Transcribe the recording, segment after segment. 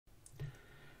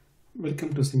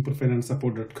Welcome to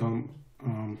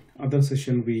simplified.support.com. Other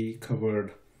session we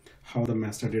covered how the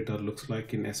master data looks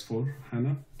like in S4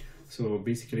 Hana. So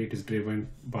basically it is driven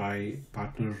by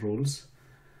partner roles,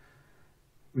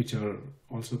 which are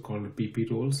also called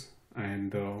BP roles.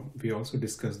 And we also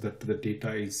discussed that the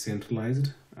data is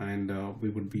centralized and we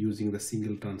would be using the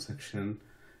single transaction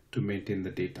to maintain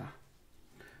the data.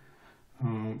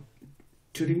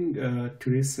 During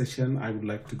today's session, I would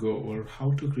like to go over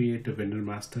how to create a vendor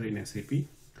master in SAP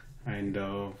and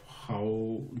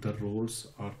how the roles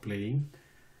are playing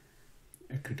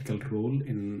a critical role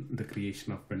in the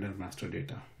creation of vendor master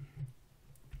data.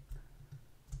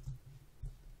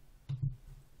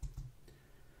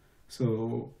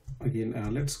 So again,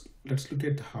 let's look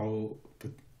at how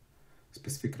the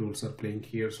specific roles are playing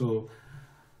here. So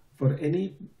for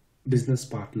any business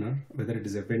partner, whether it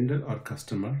is a vendor or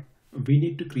customer, we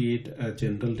need to create a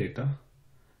general data,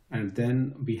 and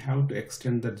then we have to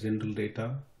extend that general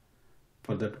data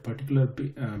for that particular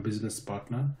business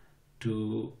partner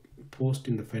to post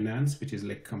in the finance, which is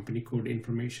like company code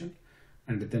information,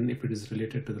 and then if it is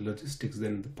related to the logistics,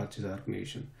 then the purchase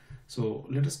organization. So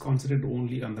let us concentrate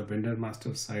only on the vendor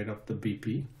master side of the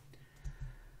BP.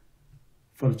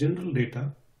 For general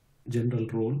data, general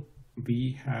role,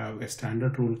 we have a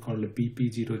standard role called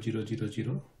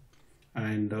BP0000,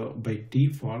 and by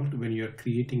default, when you are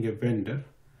creating a vendor,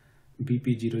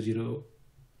 BP00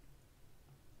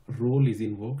 role is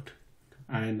invoked,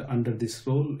 and under this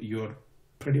role you are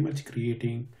pretty much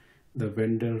creating the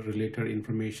vendor related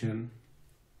information,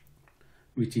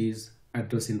 which is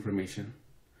address information.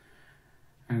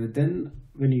 And then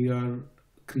when you are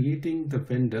creating the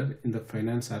vendor in the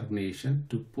finance organization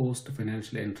to post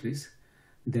financial entries,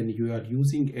 then you are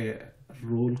using a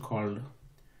role called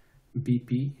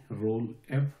BP role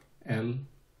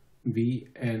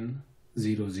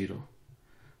FLVN00.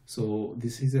 So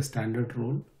this is a standard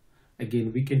role.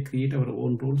 Again, we can create our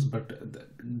own roles, but the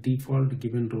default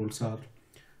given roles are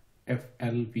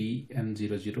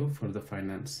FLVN00 for the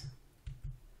finance.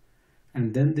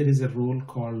 And then there is a role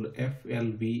called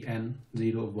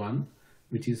FLVN01,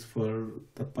 which is for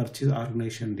the purchase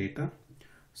organization data.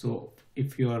 So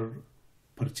if you are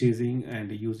purchasing and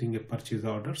using a purchase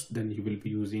orders, then you will be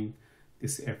using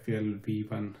this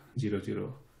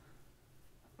FLV100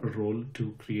 role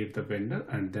to create the vendor,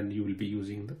 and then you will be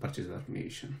using the purchase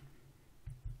organization.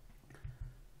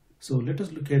 So let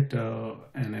us look at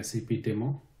an SAP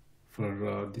demo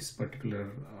for this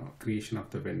particular creation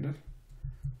of the vendor.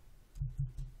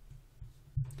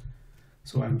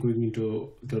 So I'm going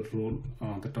into the role,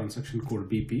 the transaction code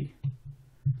BP.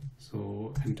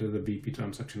 So enter the BP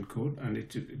transaction code, and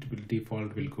it will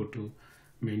default will go to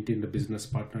maintain the business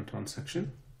partner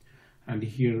transaction. And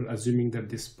here, assuming that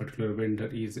this particular vendor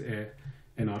is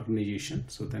an organization,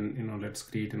 so then let's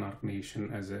create an organization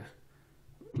as a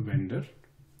vendor.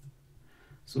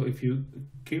 So if you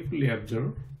carefully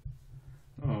observe,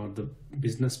 the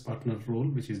business partner role,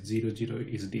 which is 00,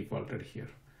 is defaulted here.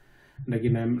 And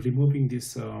again, I'm removing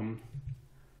this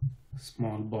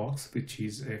small box, which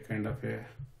is a kind of a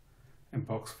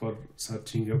box for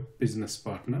searching a business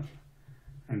partner,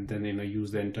 and then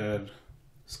use the entire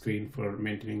screen for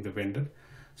maintaining the vendor.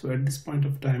 So at this point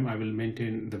of time, I will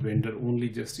maintain the vendor only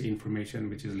just information,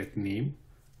 which is like name.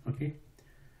 Okay,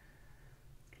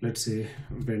 let's say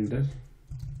vendor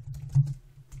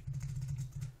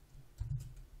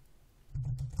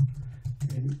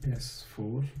in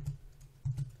S4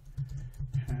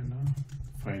 Hana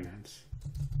Finance.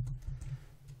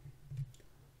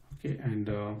 Okay, and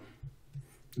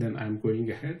then I'm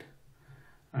going ahead,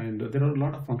 and there are a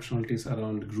lot of functionalities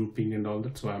around grouping and all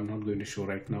that, so I'm not going to show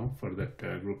right now for that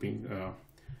grouping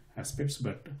aspects,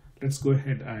 but let's go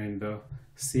ahead and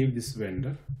save this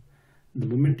vendor. The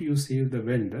moment you save the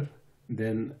vendor,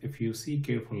 then if you see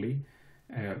carefully,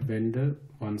 vendor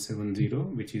 170,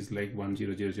 which is like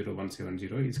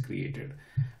 10000170, is created.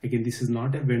 Again, this is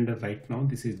not a vendor right now,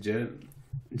 this is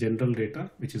general data,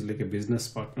 which is like a business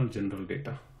partner general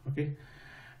data. Okay,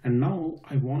 and now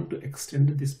I want to extend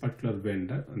this particular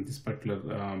vendor and this particular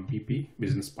BP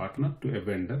business partner to a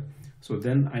vendor. So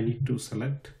then I need to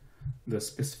select the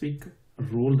specific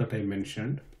role that I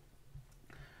mentioned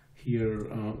here.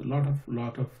 A lot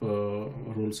of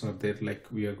roles are there, like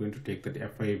we are going to take that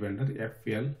FI vendor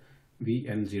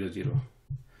FLVN00.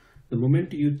 The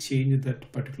moment you change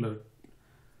that particular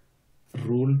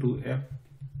role to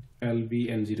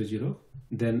FLVN00,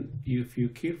 then if you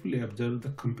carefully observe, the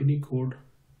company code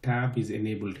tab is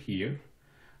enabled here,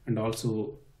 and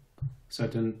also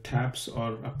certain tabs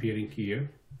are appearing here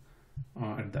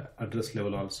at the address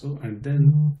level also. And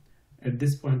then at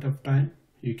this point of time,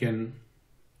 you can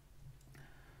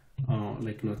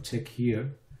check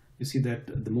here, you see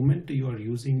that the moment you are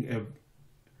using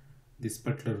this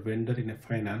particular vendor in a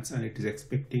finance, and it is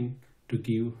expecting to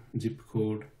give zip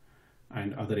code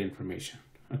and other information.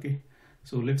 Okay,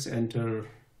 so let's enter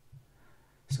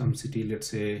some city, let's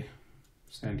say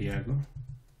San Diego,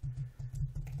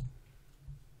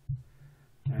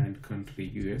 and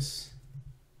country US.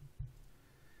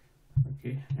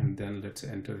 Okay, and then let's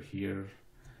enter here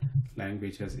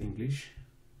language as English.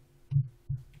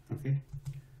 Okay,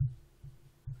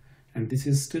 and this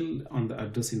is still on the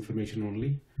address information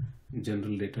only,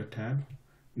 general data tab.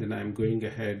 Then I'm going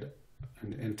ahead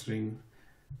and entering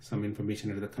some information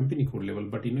at the company code level,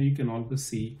 but you can always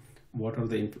see what are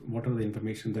the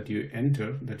information that you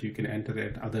enter, that you can enter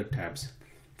at other tabs.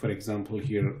 For example,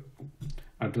 here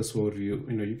address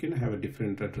overview, you can have a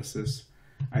different addresses,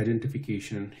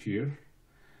 identification here.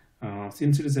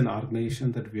 Since it is an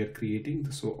organization that we are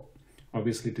creating, so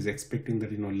obviously it is expecting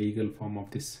that legal form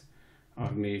of this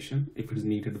organization. If it is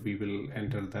needed, we will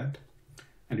enter that,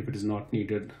 and if it is not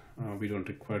needed, we don't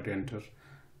require to enter.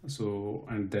 So,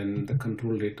 and then the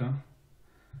control data,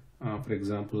 for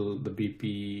example, the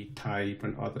BP type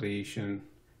and authorization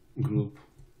group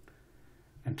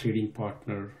and trading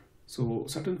partner. So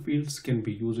certain fields can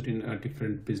be used in a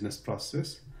different business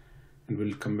process, and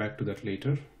we'll come back to that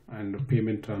later. And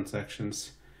payment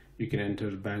transactions, you can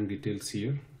enter bank details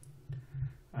here,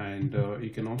 and you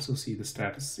can also see the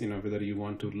status, whether you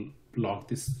want to block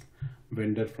this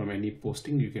vendor from any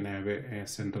posting. You can have a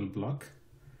central block.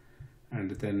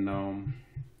 And then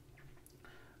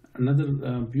another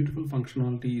beautiful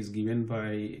functionality is given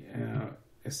by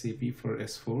SAP for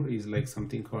S4 is like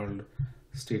something called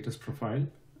status profile.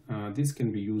 This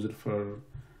can be used for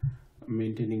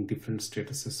maintaining different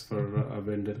statuses for a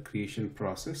vendor creation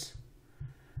process,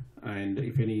 and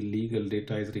if any legal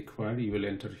data is required, you will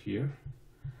enter here.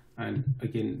 And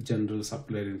again, general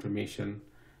supplier information.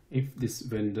 If this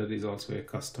vendor is also a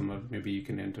customer, maybe you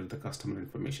can enter the customer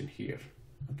information here.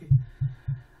 Okay,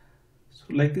 so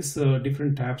like this,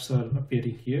 different tabs are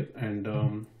appearing here.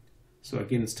 And so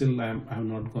again, still I have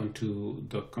not gone to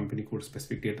the company code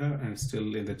specific data, and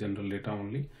still in the general data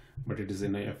only, but it is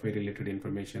in a FI related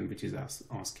information which is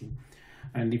asking.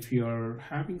 And if you are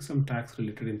having some tax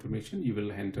related information, you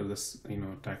will enter this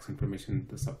tax information,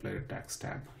 the supplier tax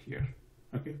tab here.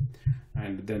 Okay,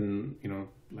 and then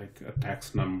like a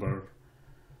tax number,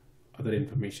 other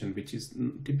information, which is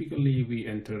typically we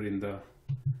enter in the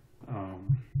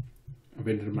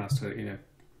vendor master, in a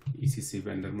ECC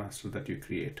vendor master that you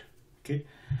create. Okay,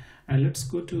 and let's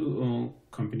go to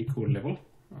company code level.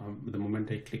 The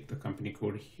moment I click the company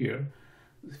code here,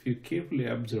 if you carefully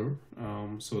observe,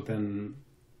 so then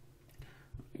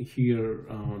here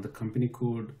the company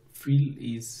code field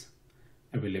is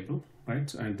available, right?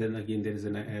 So, and then again there is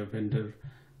a vendor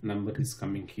number is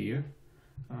coming here.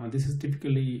 This is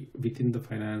typically within the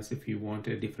finance. If you want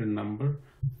a different number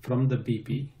from the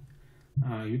BP,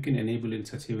 you can enable in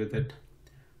such a way that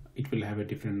it will have a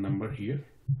different number here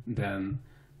than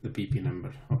the BP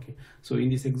number. Okay, so in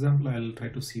this example, I'll try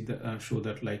to see the show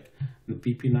that like the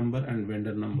BP number and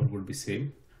vendor number would be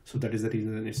same. So that is the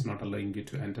reason it's not allowing you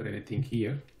to enter anything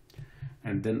here.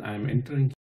 And then I'm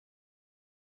entering